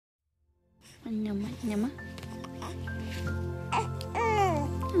Nyama, nyama.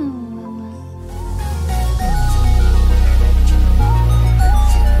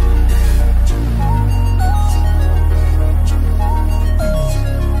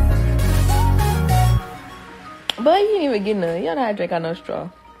 But you ain't even getting none. You don't know how to drink out no straw.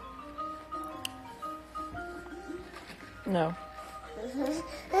 No.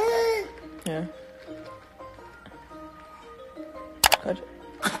 Yeah.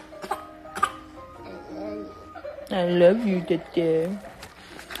 I love you, Dada.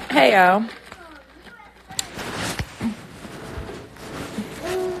 Hey, y'all.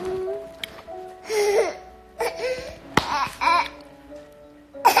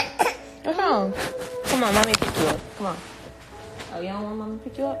 What's wrong? Come on, mommy pick you up. Come on. Oh, you don't want mommy to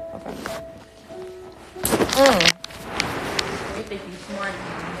pick you up? Okay. They think you smart.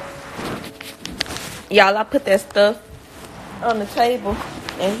 Y'all, I put that stuff on the table,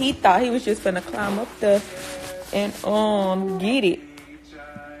 and he thought he was just gonna climb up there and get it.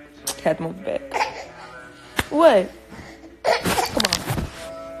 Had to move back. What? Come on.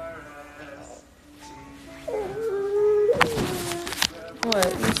 What?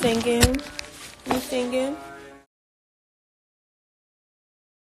 You singing? You singing?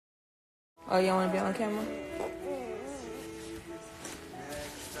 Oh, you want to be on camera?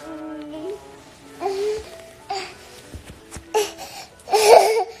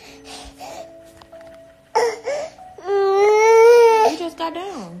 You just got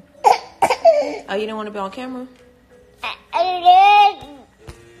down. Oh, you didn't want to be on camera?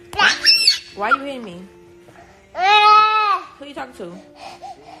 Why you hitting me? Who you talking to?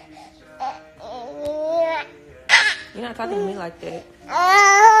 You're not talking to me like that.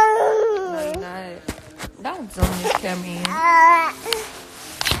 No, you're not. Don't zoom this camera in.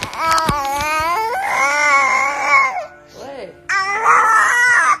 What?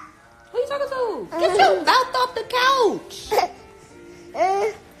 Who you talking to? Get your mouth off the couch.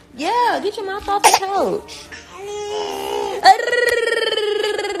 Yeah, get your mouth off the couch.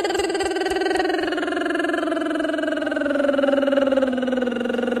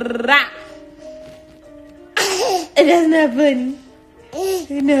 That's not funny.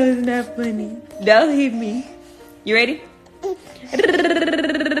 No, it's not funny. Don't hit me. You ready?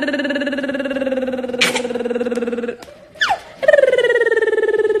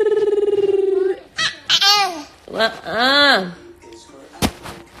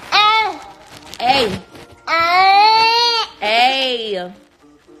 Hey. Hey.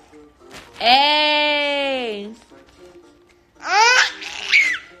 Hey.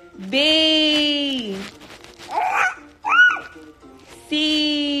 B.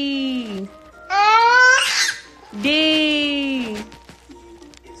 C. D.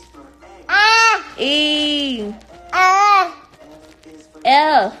 E.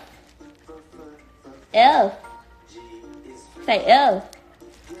 F. F. Say F.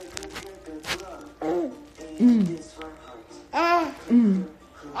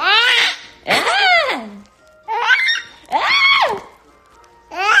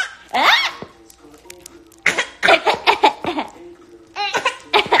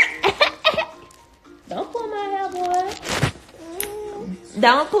 Don't pull my hair, boy.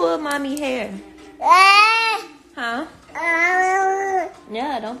 Don't pull mommy hair. Huh?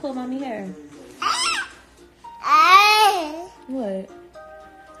 Yeah, don't pull mommy hair. What?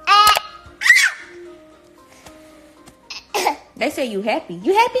 They say you happy.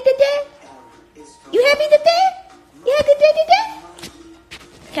 You happy today? You happy today? You happy today?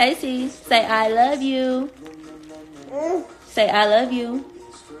 Casey, say I love you. Say I love you.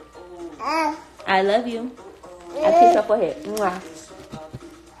 I love you. I kiss your forehead. Mwah.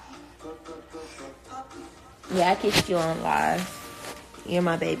 Yeah, I kissed you on live. You're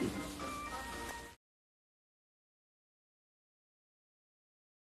my baby.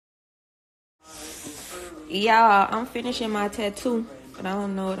 Y'all, I'm finishing my tattoo, but I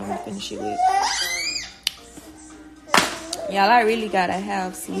don't know what I'm gonna finish it with. Y'all, I really gotta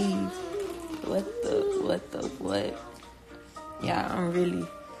have sleeves. What? Yeah, I'm really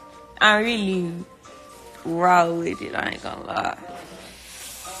raw with it. I ain't gonna lie.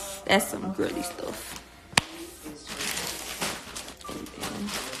 That's some girly stuff.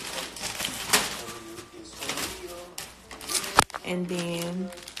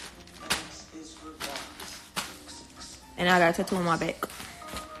 And I got a tattoo on my back.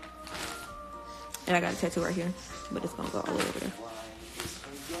 And I got a tattoo right here. But it's gonna go all over there.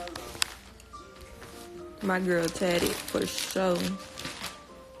 My girl tatted for sure.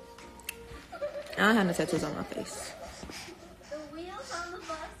 I don't have no tattoos on my face.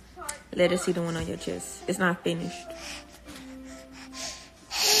 Let us see the one on your chest. It's not finished.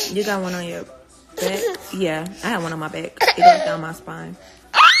 You got one on your back? Yeah, I have one on my back. It goes down my spine.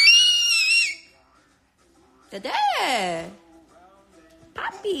 Dad.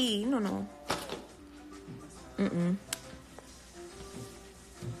 Poppy. No.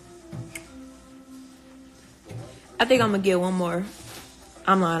 I think I'm gonna get one more.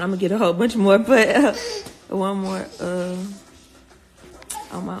 I'm lying. I'm gonna get a whole bunch more, but one more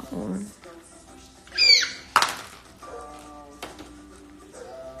on my arm.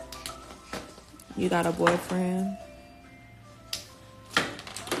 You got a boyfriend?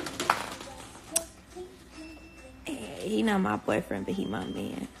 He not my boyfriend, but he my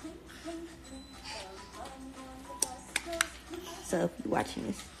man. So if you watching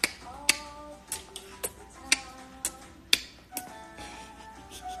this,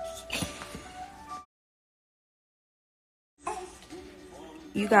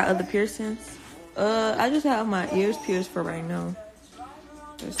 you got other piercings? I just have my ears pierced for right now.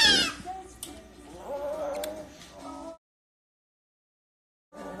 Let's see.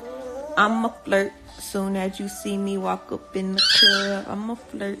 I'm a flirt. Soon as you see me walk up in the club, I'm a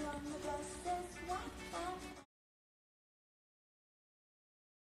flirt.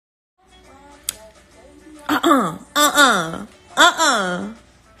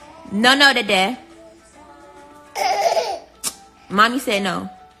 No, Dad. Mommy said no.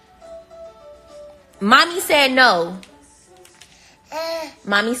 Mommy said no.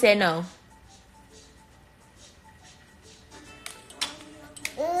 Mommy said no.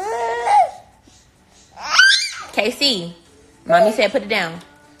 KC, Mommy said put it down.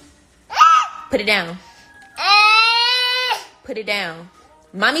 Put it down. Put it down.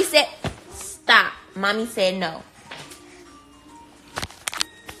 Mommy said stop. Mommy said no.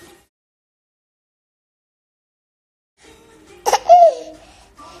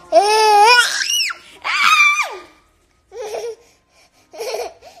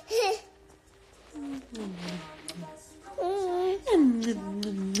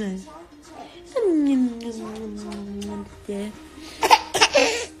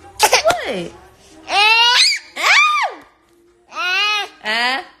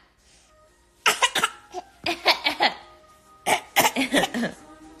 What?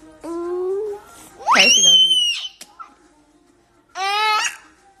 Casey gonna read.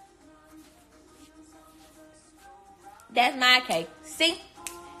 That's my cake. See?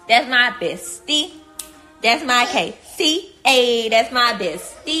 That's my bestie. That's my cake. See? Hey, that's my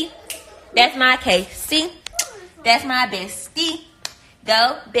bestie. That's my cake. See? That's my bestie.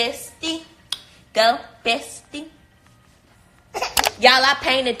 Go, bestie. Go, bestie. Y'all, I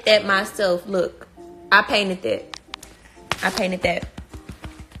painted that myself. Look. I painted that. I painted that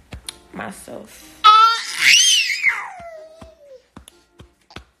myself.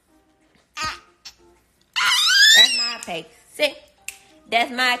 That's my cake. See?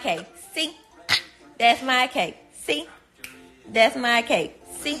 That's my cake. See? That's my cake. See? That's my cake.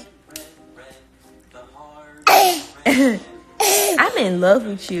 See? I'm in love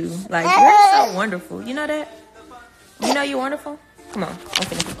with you. Like, you're so wonderful. You know that? You know you're wonderful? Come on. I'm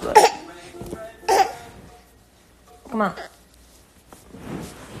finna pick you up. Come on.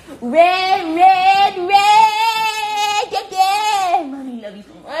 Red. Yeah. Mommy love you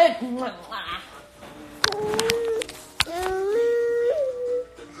so much.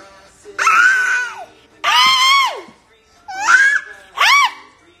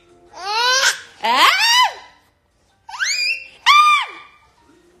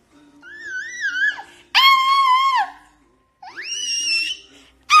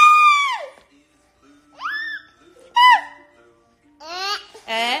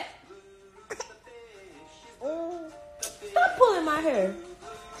 Stop pulling my hair.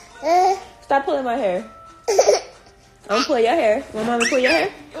 Stop pulling my hair. I'm gonna pull your hair. Want mommy to pull your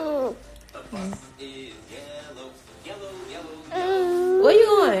hair? Where you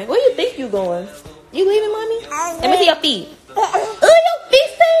going? Where you think you going? You leaving, mommy? Let me see your feet. Oh, your feet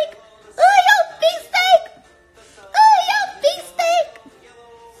stink. Oh, your feet stink. Oh, your feet stink.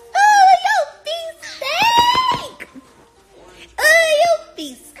 Oh, your feet stink. Oh, your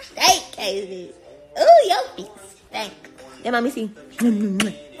feet stink, Casey. Oh, your feet stink. Let mommy see.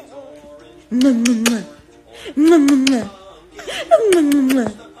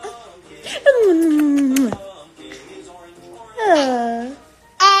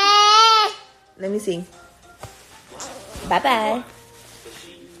 Let me see. Bye-bye.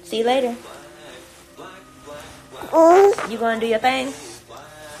 See you later. You gonna do your thing?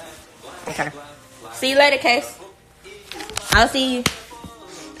 Okay. See you later, Case. I'll see you.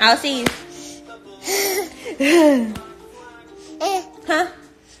 Huh?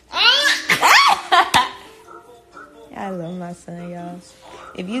 I love my son, y'all.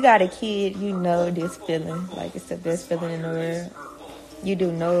 If you got a kid, you know this feeling. Like, it's the best feeling in the world. You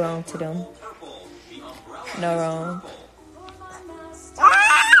do no wrong to them. No wrong.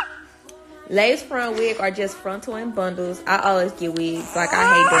 Lace front wig are just frontal in bundles. I always get wigs. Like,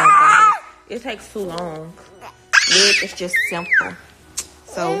 I hate doing bundles. It takes too long. Wig is just simple.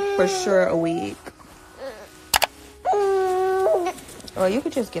 So, for sure, a wig. Or you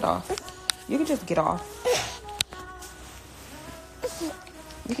could just get off. You could just get off.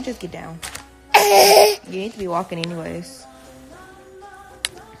 You can just get down. You need to be walking anyways.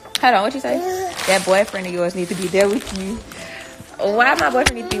 Hold on, what you say? That boyfriend of yours needs to be there with you. Why my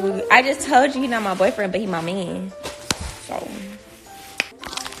boyfriend need to be with me? I just told you he's not my boyfriend, but he's my man. So,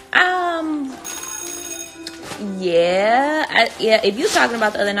 yeah. If you talking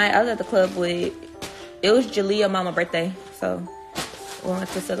about the other night, I was at the club with, it was Jalea mama's birthday. So, we wanted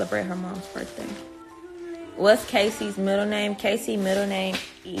to celebrate her mom's birthday. What's Casey's middle name? Casey's middle name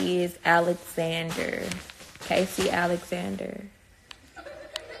is Alexander. Casey Alexander.